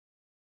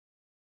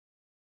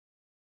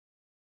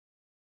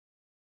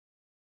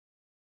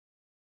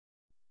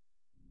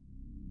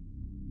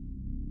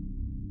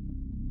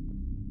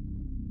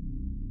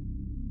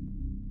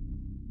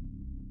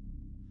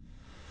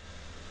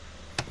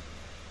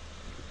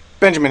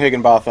Benjamin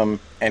Higginbotham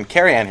and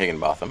Carrie Ann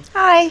Higginbotham.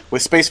 Hi.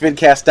 With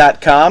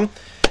SpaceVidcast.com.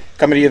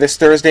 Coming to you this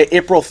Thursday,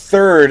 April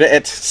 3rd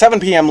at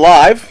 7 p.m.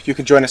 live. You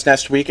can join us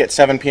next week at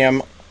 7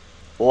 p.m.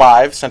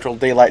 live, Central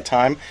Daylight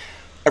Time.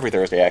 Every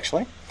Thursday,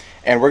 actually.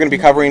 And we're going to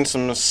be covering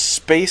some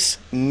space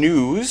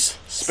news,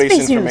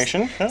 space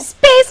information. News. Yeah.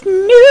 Space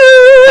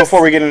news!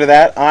 Before we get into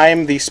that,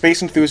 I'm the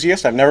space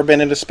enthusiast. I've never been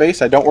into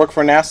space. I don't work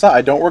for NASA.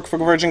 I don't work for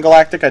Virgin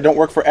Galactic. I don't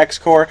work for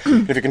XCOR.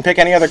 If you can pick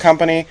any other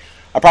company,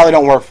 I probably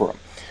don't work for them.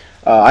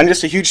 I'm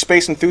just a huge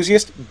space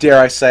enthusiast, dare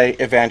I say,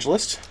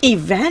 evangelist.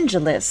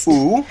 Evangelist?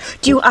 Ooh.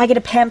 Do I get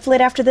a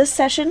pamphlet after this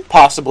session?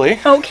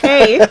 Possibly.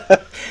 Okay.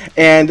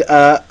 And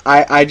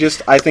I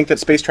think that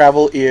space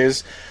travel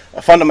is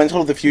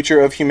fundamental to the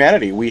future of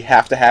humanity. We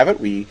have to have it.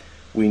 We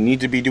need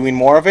to be doing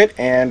more of it,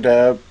 and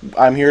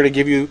I'm here to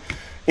give you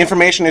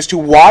information as to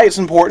why it's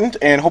important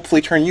and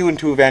hopefully turn you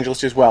into an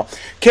evangelist as well.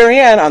 Carrie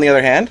Ann, on the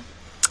other hand...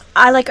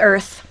 I like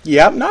Earth.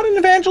 Yep, not an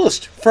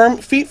evangelist.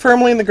 Feet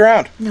firmly in the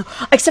ground. No,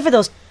 except for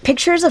those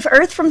pictures of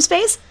Earth from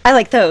space. I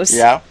like those.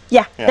 Yeah?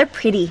 Yeah, they're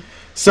pretty.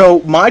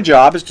 So my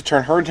job is to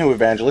turn her into an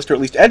evangelist, or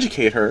at least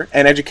educate her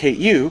and educate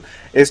you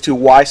as to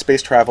why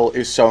space travel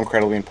is so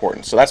incredibly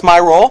important. So that's my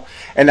role.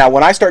 And now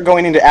when I start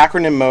going into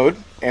acronym mode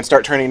and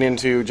start turning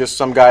into just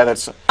some guy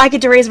that's... I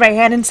get to raise my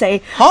hand and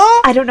say,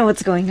 huh? I don't know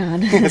what's going on.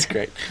 That's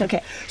great.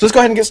 Okay. So let's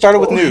go ahead and get started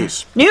with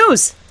news.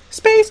 News!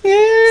 Space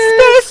news!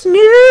 Space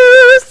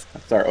news!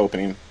 That's our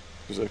opening.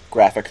 There's a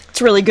graphic. It's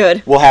really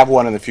good. We'll have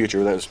one in the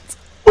future. That is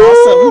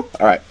awesome.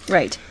 All right.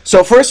 Right.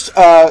 So first,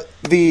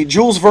 the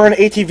Jules Verne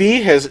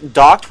ATV has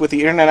docked with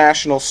the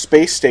International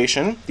Space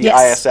Station, the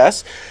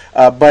ISS.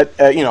 But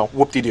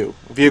whoop-de-doo.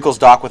 Vehicles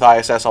dock with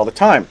ISS all the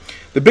time.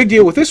 The big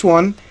deal with this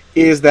one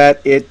is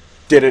that it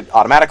did it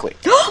automatically.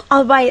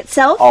 All by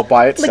itself? All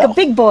by itself. Like a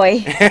big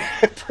boy.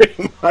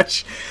 Pretty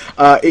much.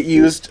 It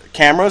used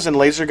cameras and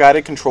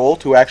laser-guided control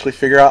to actually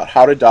figure out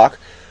how to dock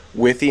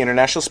with the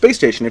International Space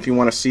Station. If you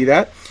want to see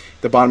that,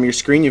 at the bottom of your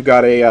screen, you've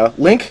got a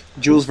link,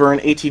 Jules Verne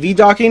ATV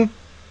docking.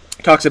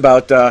 Talks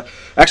about,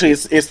 actually,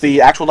 it's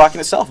the actual docking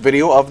itself,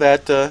 video of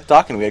that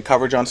docking. We had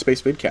coverage on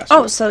SpaceVidcast.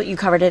 Oh, so you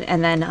covered it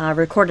and then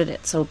recorded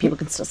it so people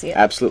can still see it.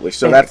 Absolutely.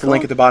 So Very that's cool. the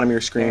link at the bottom of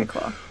your screen Very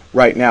cool.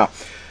 right now.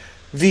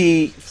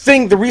 The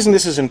reason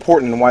this is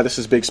important and why this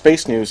is big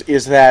space news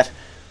is that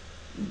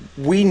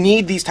we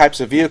need these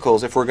types of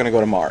vehicles if we're going to go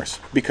to Mars,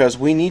 because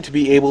we need to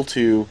be able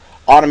to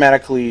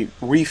automatically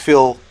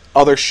refill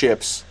other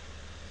ships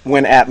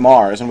when at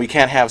Mars, and we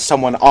can't have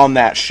someone on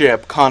that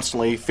ship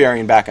constantly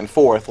ferrying back and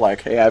forth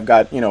like, hey, I've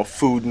got,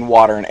 food and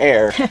water and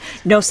air.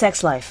 No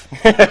sex life.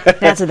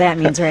 That's what that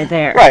means right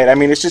there. Right. I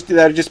mean,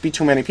 that'd just be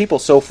too many people.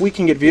 So if we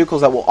can get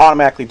vehicles that will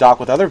automatically dock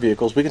with other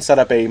vehicles, we can set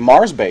up a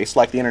Mars base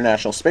like the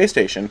International Space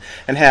Station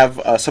and have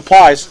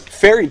supplies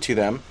ferried to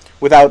them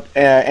without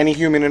any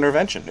human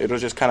intervention. It'll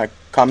just kind of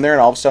come there,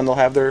 and all of a sudden they'll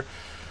have their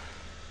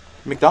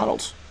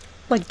McDonald's.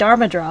 Like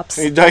Dharma drops.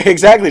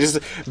 Exactly, just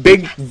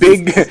big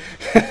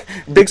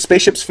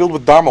spaceships filled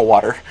with Dharma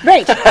water.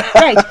 Right.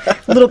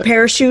 Little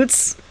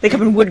parachutes. They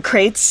come in wood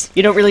crates.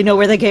 You don't really know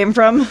where they came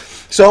from.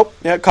 So,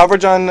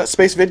 coverage on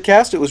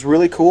SpaceVidcast. It was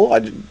really cool.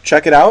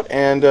 Check it out.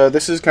 And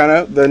this is kind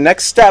of the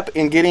next step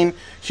in getting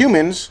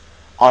humans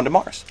onto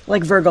Mars.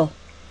 Like Virgil.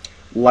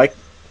 Like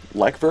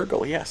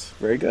Virgil, yes.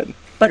 Very good.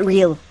 But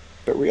real.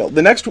 But real.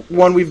 The next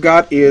one we've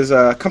got is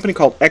a company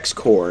called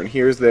XCOR, and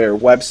here's their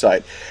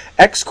website.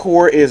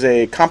 XCOR is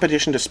a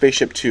competition to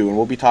Spaceship Two, and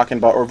we'll be talking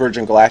about, or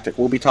Virgin Galactic,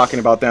 we'll be talking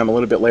about them a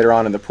little bit later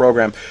on in the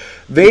program.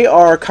 They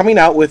are coming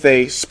out with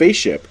a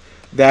spaceship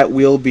that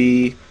will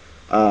be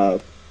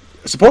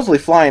supposedly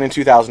flying in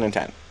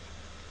 2010.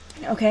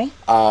 Okay.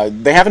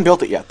 They haven't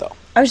built it yet, though.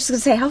 I was just going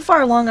to say, how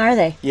far along are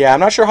they? Yeah, I'm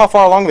not sure how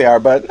far along they are,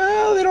 but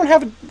they don't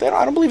have.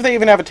 I don't believe they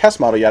even have a test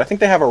model yet. I think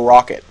they have a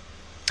rocket.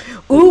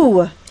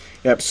 Ooh.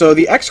 Yep. So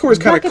the XCOR is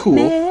kind of cool.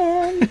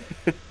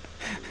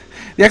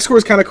 The XCOR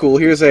is kind of cool.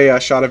 Here's a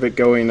shot of it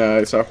going.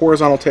 It's a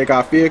horizontal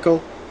takeoff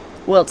vehicle.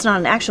 Well, it's not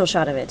an actual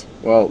shot of it.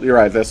 Well, you're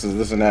right. This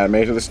is an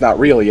animation. This is not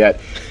real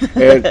yet.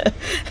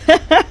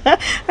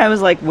 I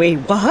was like, wait,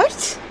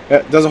 what?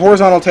 It does a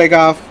horizontal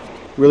takeoff,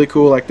 really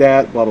cool like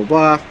that. Blah blah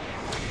blah,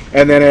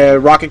 and then a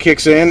rocket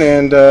kicks in,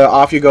 and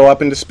off you go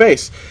up into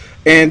space.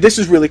 And this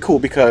is really cool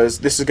because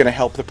this is going to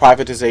help the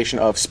privatization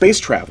of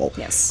space travel.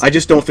 Yes. I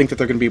just don't think that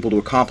they're going to be able to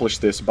accomplish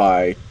this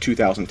by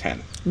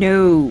 2010.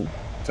 No.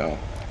 So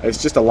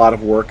it's just a lot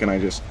of work, and I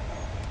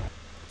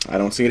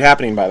don't see it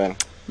happening by then.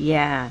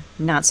 Yeah,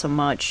 not so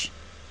much.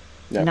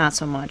 Yep. Not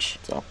so much.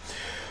 So,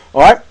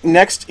 all right.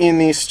 Next in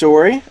the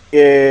story,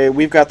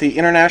 we've got the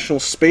International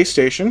Space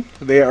Station.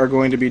 They are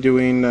going to be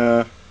doing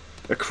a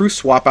crew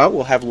swap out.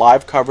 We'll have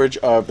live coverage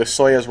of the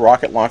Soyuz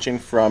rocket launching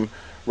from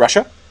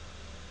Russia.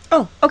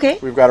 Oh, okay.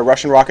 We've got a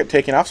Russian rocket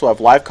taking off, so we'll have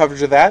live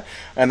coverage of that.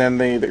 And then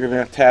they're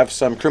going to have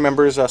some crew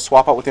members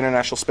swap out with the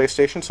International Space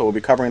Station, so we'll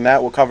be covering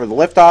that. We'll cover the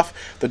liftoff,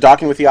 the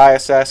docking with the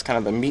ISS, kind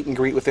of the meet and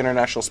greet with the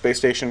International Space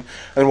Station, and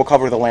then we'll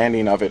cover the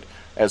landing of it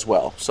as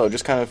well. So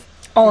just kind of...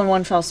 All in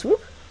one fell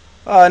swoop?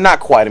 Not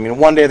quite. I mean,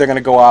 one day they're going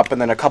to go up,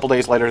 and then a couple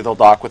days later they'll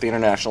dock with the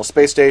International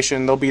Space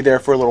Station. They'll be there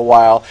for a little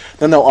while,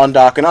 then they'll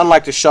undock. And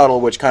unlike the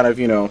shuttle, which kind of,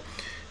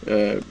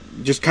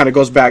 just kind of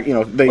goes back,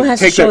 they has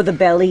take to show the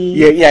belly.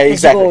 Yeah,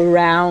 exactly. Go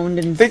around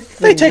and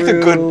they take a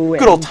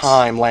good old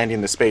time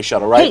landing the space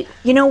shuttle, right? Hey,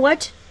 you know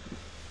what?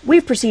 We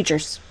have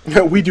procedures.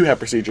 We do have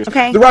procedures.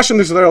 Okay. The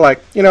Russians, they're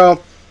like, you're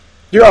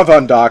all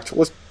undocked.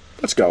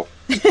 Let's go.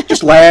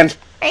 Just land.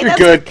 Hey, You're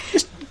good.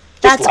 Just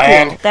that's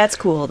land. cool. That's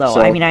cool, though.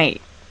 So, I mean,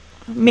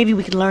 maybe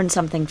we could learn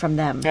something from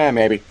them. Yeah,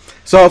 maybe.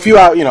 So a few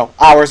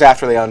hours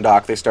after they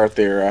undock, they start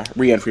their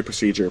re-entry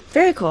procedure.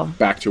 Very cool.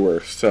 Back to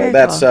Earth. So Very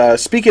that's cool.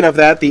 Speaking of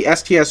that, the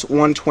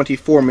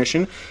STS-124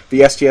 mission,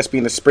 the STS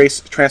being the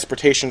Space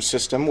Transportation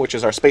System, which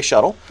is our space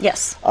shuttle.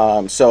 Yes.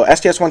 So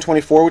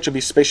STS-124, which would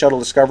be Space Shuttle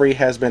Discovery,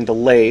 has been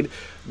delayed.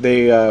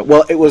 So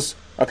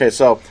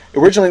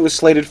originally it was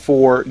slated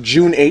for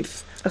June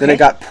 8th. Then Okay. it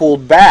got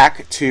pulled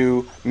back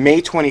to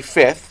May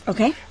 25th.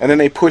 Okay. And then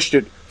they pushed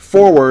it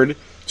forward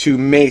to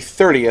May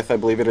 30th, I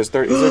believe it is. Is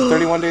there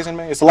 31 days in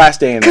May? It's the last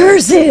day in May.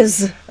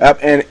 Curses!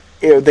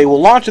 They will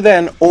launch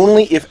then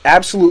only if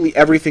absolutely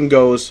everything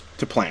goes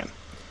to plan.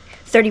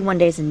 31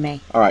 days in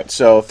May. All right,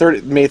 so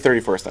May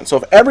 31st then. So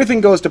if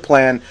everything goes to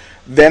plan,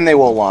 then they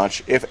will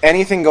launch. If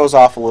anything goes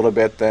off a little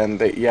bit,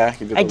 then I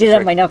did it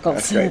on my knuckles.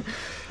 That's great.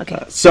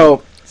 Okay.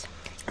 So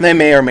they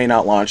may or may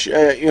not launch.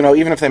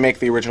 Even if they make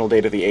the original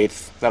date of the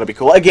 8th, that'll be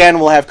cool. Again,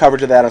 we'll have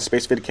coverage of that on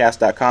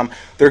SpaceVidcast.com.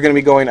 They're going to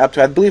be going up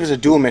to, I believe it's a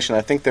dual mission.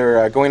 I think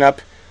they're going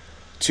up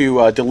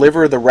to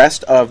deliver the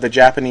rest of the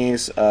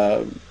Japanese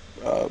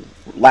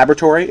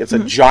laboratory. It's a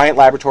giant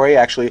laboratory.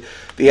 Actually,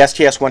 the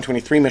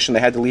STS-123 mission, they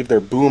had to leave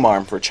their boom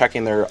arm for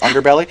checking their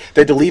underbelly.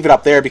 They had to leave it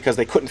up there because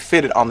they couldn't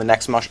fit it on the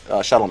next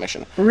shuttle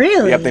mission.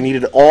 Really? Yep, they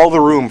needed all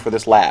the room for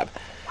this lab.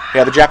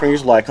 Yeah, the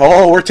Japanese were like,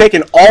 oh, we're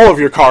taking all of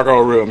your cargo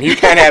room. You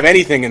can't have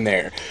anything in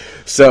there.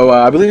 So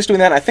I believe it's doing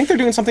that. I think they're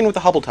doing something with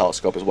the Hubble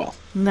telescope as well.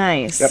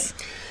 Nice. Yep.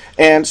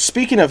 And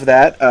speaking of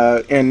that,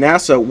 and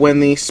NASA, when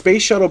the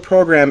space shuttle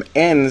program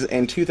ends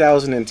in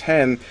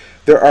 2010,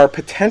 there are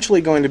potentially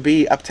going to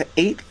be up to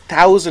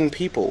 8,000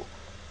 people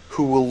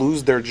who will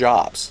lose their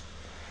jobs.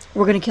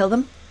 We're going to kill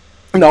them?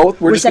 No,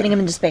 We're sending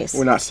them into space.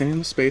 We're not sending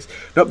them to space.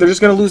 Nope, they're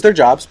just going to lose their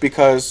jobs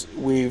because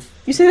we've...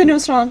 You say the no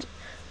sound.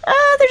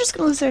 They're just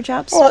going to lose their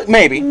jobs. Well,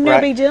 maybe. No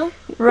right? big deal.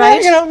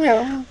 Right?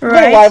 Right.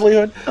 Right.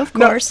 livelihood. Of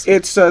course. No,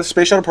 it's the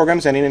space shuttle program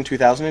is ending in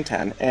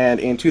 2010, and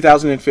in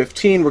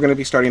 2015 we're going to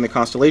be starting the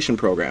Constellation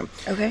program.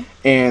 Okay.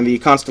 And the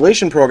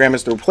Constellation program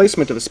is the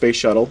replacement of the space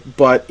shuttle,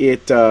 but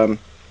it's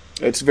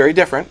very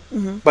different.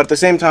 But at the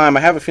same time,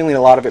 I have a feeling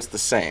a lot of it's the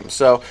same.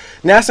 So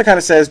NASA kind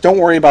of says, don't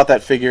worry about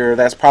that figure.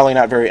 That's probably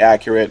not very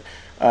accurate.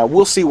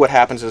 We'll see what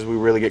happens as we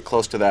really get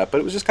close to that.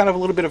 But it was just kind of a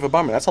little bit of a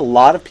bummer. That's a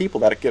lot of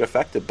people that get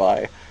affected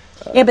by...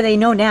 yeah, but they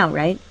know now,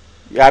 right?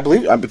 Yeah, I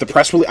believe the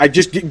press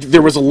release.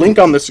 There was a link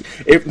on this.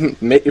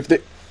 If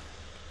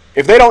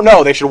they don't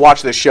know, they should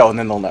watch this show and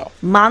then they'll know.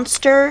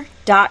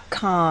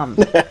 Monster.com.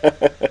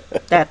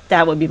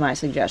 that would be my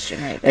suggestion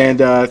right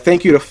there. And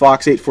thank you to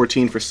Fox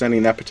 814 for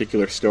sending that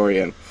particular story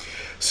in.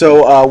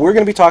 So we're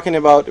going to be talking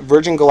about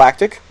Virgin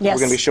Galactic. Yes. We're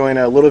going to be showing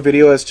a little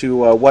video as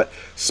to what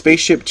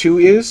Spaceship 2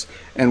 is,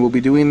 and we'll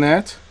be doing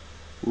that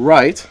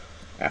right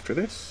after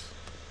this.